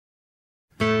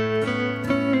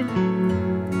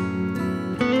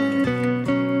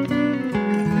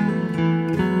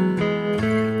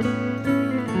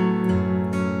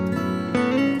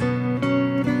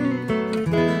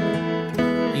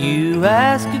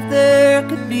there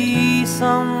could be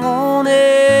someone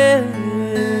else.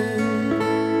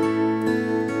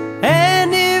 And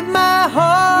if my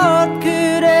heart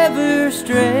could ever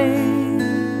stray,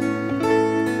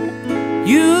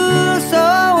 you're so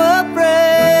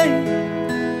afraid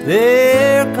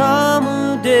there come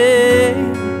a day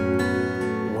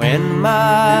when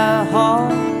my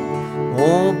heart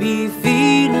won't be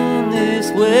feeling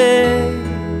this way.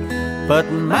 But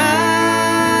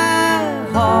my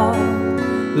heart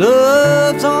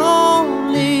loves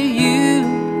only you,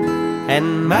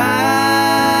 and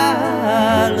my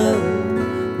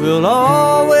love will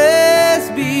always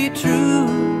be true.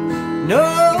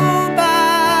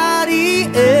 Nobody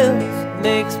else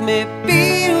makes me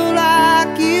feel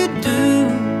like you do.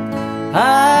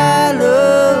 I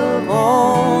love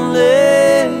only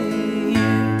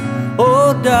you,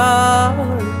 oh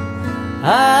darling,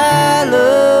 I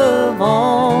love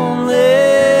only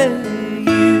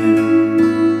you.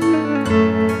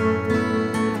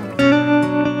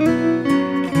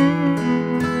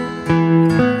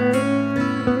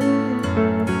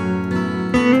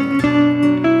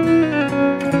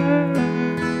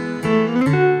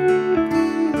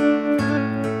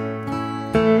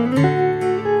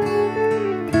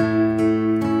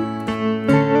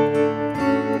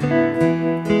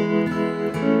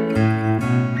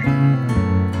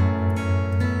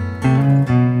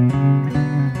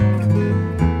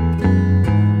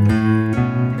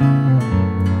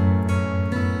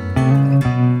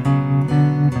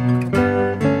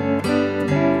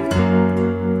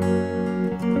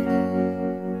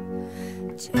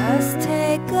 Just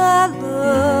take a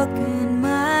look in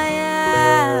my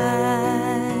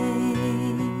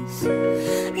eyes.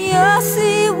 You'll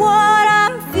see what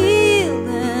I'm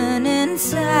feeling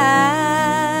inside.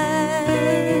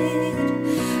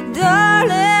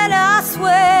 Darling, I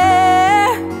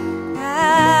swear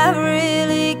I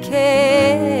really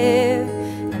care.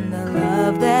 And the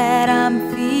love that I'm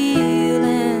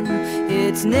feeling,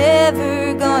 it's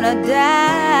never gonna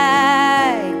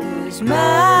die. 'Cause my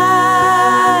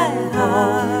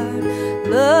heart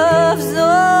loves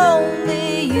only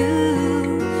you,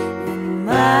 and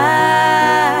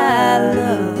my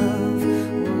love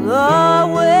will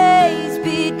always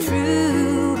be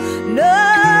true.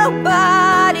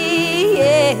 Nobody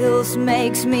else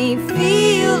makes me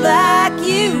feel like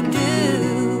you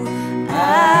do.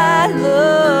 I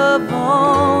love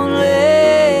only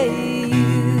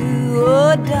you,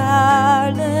 oh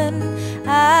darling,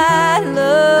 I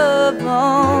love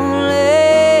only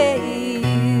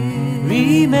you.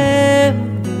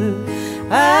 Remember,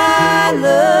 I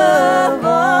love